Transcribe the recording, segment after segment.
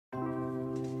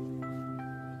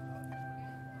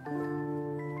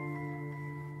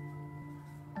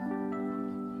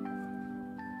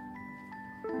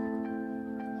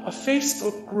A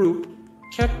Facebook group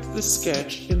kept the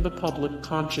sketch in the public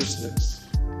consciousness.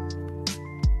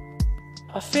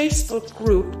 A Facebook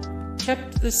group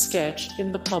kept the sketch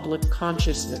in the public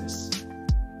consciousness.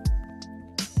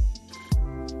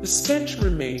 The sketch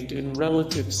remained in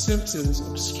relative Simpsons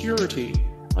obscurity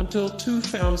until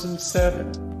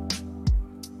 2007.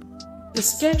 The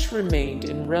sketch remained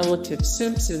in relative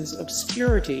Simpsons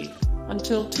obscurity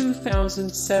until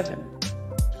 2007.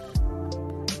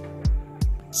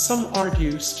 Some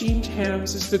argue steamed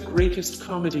hams is the greatest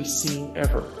comedy scene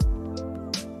ever.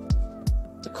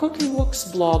 The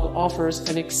Cookie-Wooks blog offers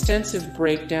an extensive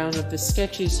breakdown of the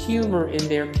sketch's humor in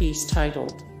their piece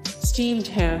titled, "Steamed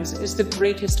Hams is the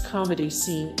greatest comedy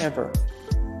scene ever."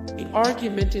 The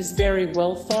argument is very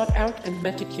well thought out and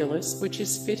meticulous, which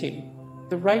is fitting.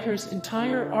 The writer's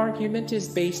entire argument is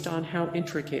based on how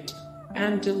intricate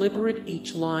and deliberate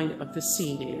each line of the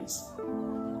scene is.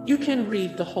 You can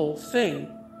read the whole thing,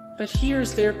 but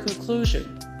here's their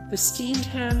conclusion. The steamed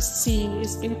hams scene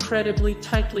is incredibly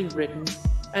tightly written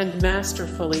and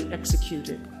masterfully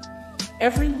executed.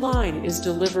 Every line is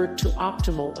delivered to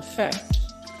optimal effect.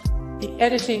 The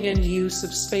editing and use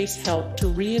of space help to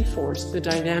reinforce the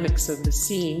dynamics of the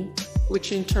scene,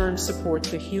 which in turn support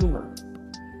the humor.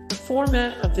 The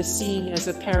format of the scene as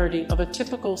a parody of a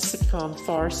typical sitcom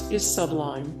farce is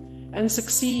sublime and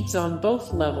succeeds on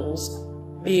both levels,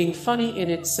 being funny in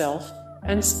itself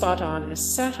and spot-on as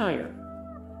satire.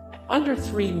 Under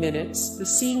 3 minutes, the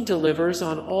scene delivers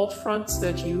on all fronts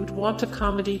that you'd want a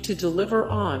comedy to deliver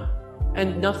on,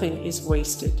 and nothing is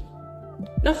wasted.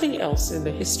 Nothing else in the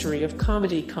history of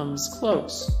comedy comes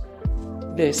close.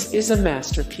 This is a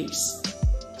masterpiece.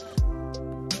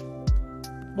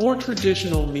 More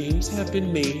traditional memes have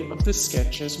been made of the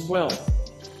sketch as well.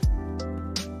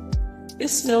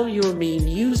 This Know Your Meme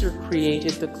user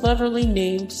created the cleverly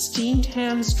named Steamed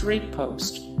Hams Drake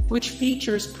post, which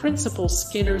features Principal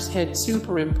Skinner's head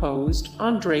superimposed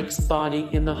on Drake's body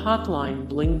in the Hotline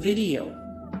Bling video.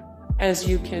 As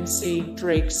you can see,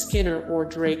 Drake Skinner or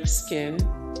Drake Skin,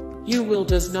 you will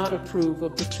does not approve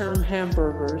of the term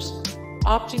hamburgers,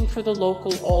 opting for the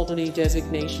local Albany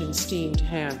designation steamed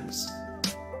hams.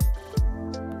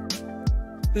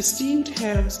 The steamed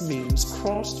hams memes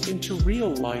crossed into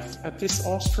real life at this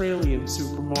Australian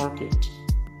supermarket.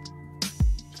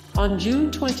 On June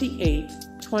 28,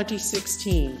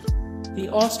 2016, the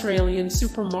Australian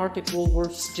supermarket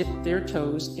Woolworths dipped their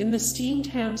toes in the steamed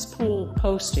hams pool,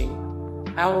 posting,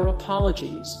 "Our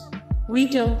apologies. We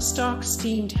don't stock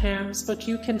steamed hams, but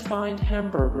you can find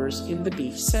hamburgers in the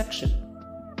beef section."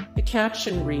 The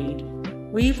caption read,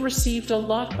 "We've received a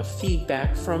lot of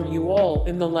feedback from you all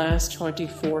in the last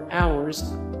 24 hours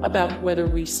about whether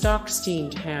we stock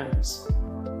steamed hams.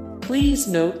 Please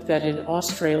note that in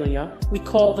Australia, we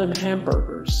call them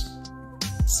hamburgers.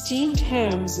 Steamed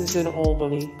hams is an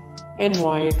Albany,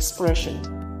 NY expression.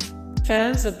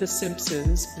 Fans of The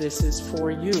Simpsons, this is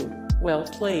for you. Well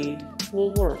played,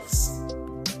 Woolworths."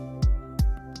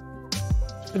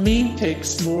 The meme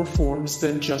takes more forms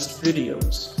than just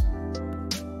videos.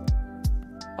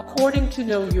 According to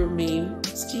Know Your Meme,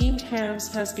 steamed hams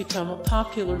has become a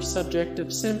popular subject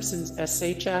of Simpsons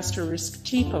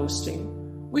sh*T posting,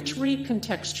 which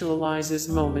recontextualizes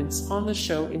moments on the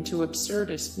show into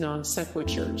absurdist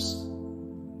non-sequiturs.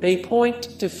 They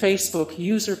point to Facebook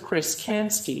user Chris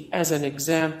Kansky as an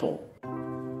example.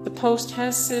 The post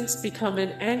has since become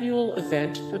an annual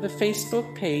event for the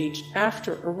Facebook page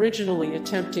after originally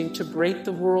attempting to break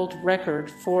the world record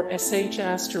for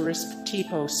sh*T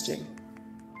posting.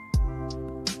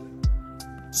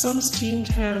 Some steamed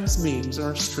hams memes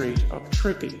are straight up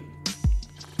trippy.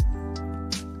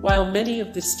 While many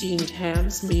of the steamed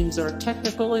hams memes are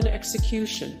technical in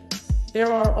execution, there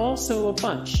are also a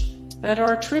bunch that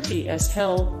are trippy as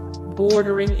hell,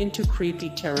 bordering into creepy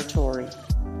territory.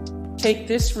 Take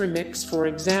this remix for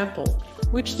example,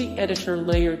 which the editor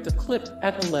layered the clip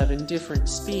at 11 different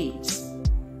speeds.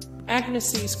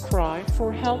 Agnes's cry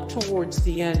for help towards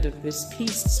the end of this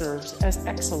piece serves as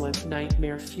excellent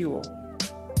nightmare fuel.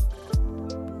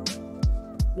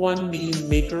 One meme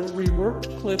maker reworked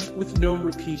clip with no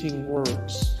repeating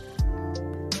words.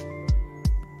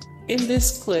 In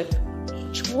this clip,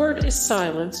 each word is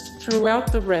silenced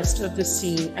throughout the rest of the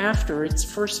scene after its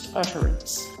first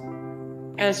utterance.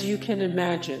 As you can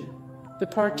imagine, the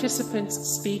participant's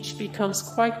speech becomes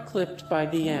quite clipped by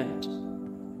the end.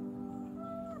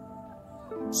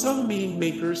 Some meme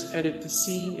makers edit the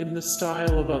scene in the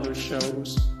style of other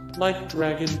shows, like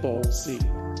Dragon Ball Z.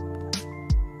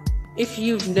 If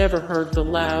you've never heard the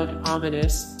loud,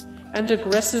 ominous, and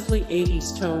aggressively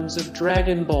 80s tones of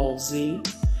Dragon Ball Z,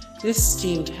 This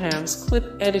steamed hams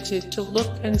clip edited to look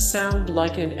and sound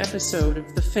like an episode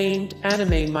of the famed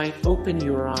anime might open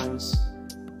your eyes.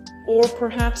 Or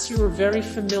perhaps you are very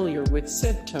familiar with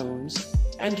said tones,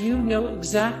 and you know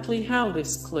exactly how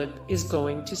this clip is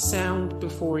going to sound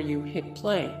before you hit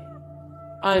play.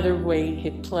 Either way,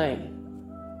 hit play.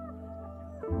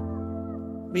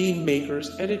 Meme makers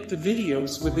edit the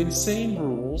videos with insane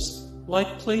rules,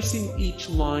 like placing each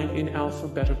line in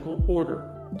alphabetical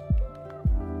order.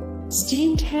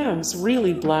 Steamed hams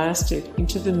really blasted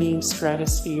into the meme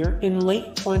stratosphere in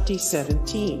late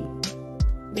 2017.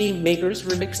 Meme makers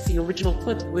remixed the original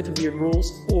clip with weird rules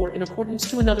or in accordance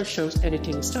to another show's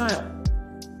editing style.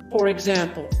 For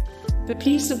example, the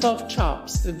piece above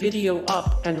chops the video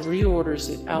up and reorders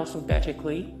it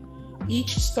alphabetically.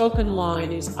 Each spoken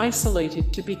line is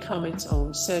isolated to become its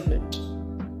own segment.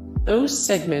 Those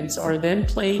segments are then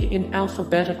played in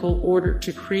alphabetical order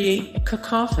to create a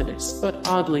cacophonous but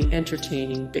oddly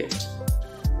entertaining bit.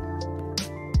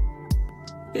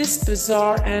 This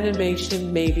bizarre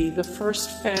animation may be the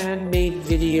first fan-made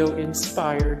video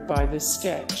inspired by the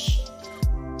sketch.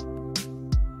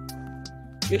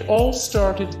 It all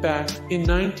started back in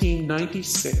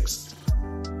 1996.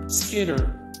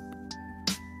 Skinner.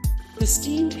 The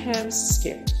Steamed Hams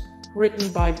skit,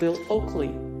 written by Bill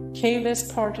Oakley, came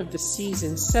as part of the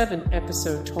Season 7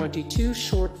 Episode 22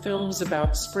 short Films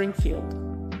About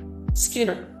Springfield.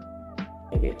 Skinner.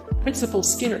 Principal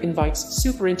Skinner invites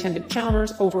Superintendent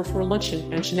Chalmers over for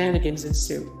luncheon and shenanigans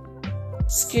ensue.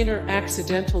 Skinner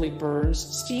accidentally burns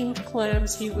steamed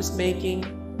clams he was making,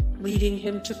 leading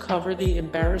him to cover the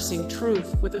embarrassing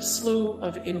truth with a slew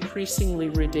of increasingly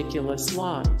ridiculous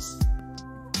lies.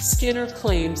 Skinner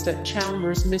claims that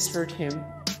Chalmers misheard him.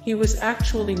 He was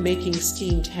actually making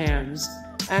steamed hams,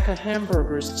 aka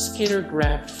hamburgers Skinner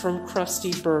grabbed from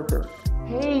KrustyBurgers.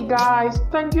 Hey guys,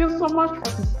 thank you so much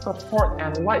for the support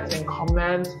and likes and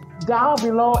comments down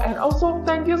below, and also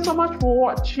thank you so much for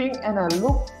watching, and I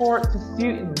look forward to see you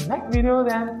in the next video.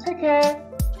 Then take care,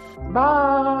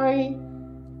 bye.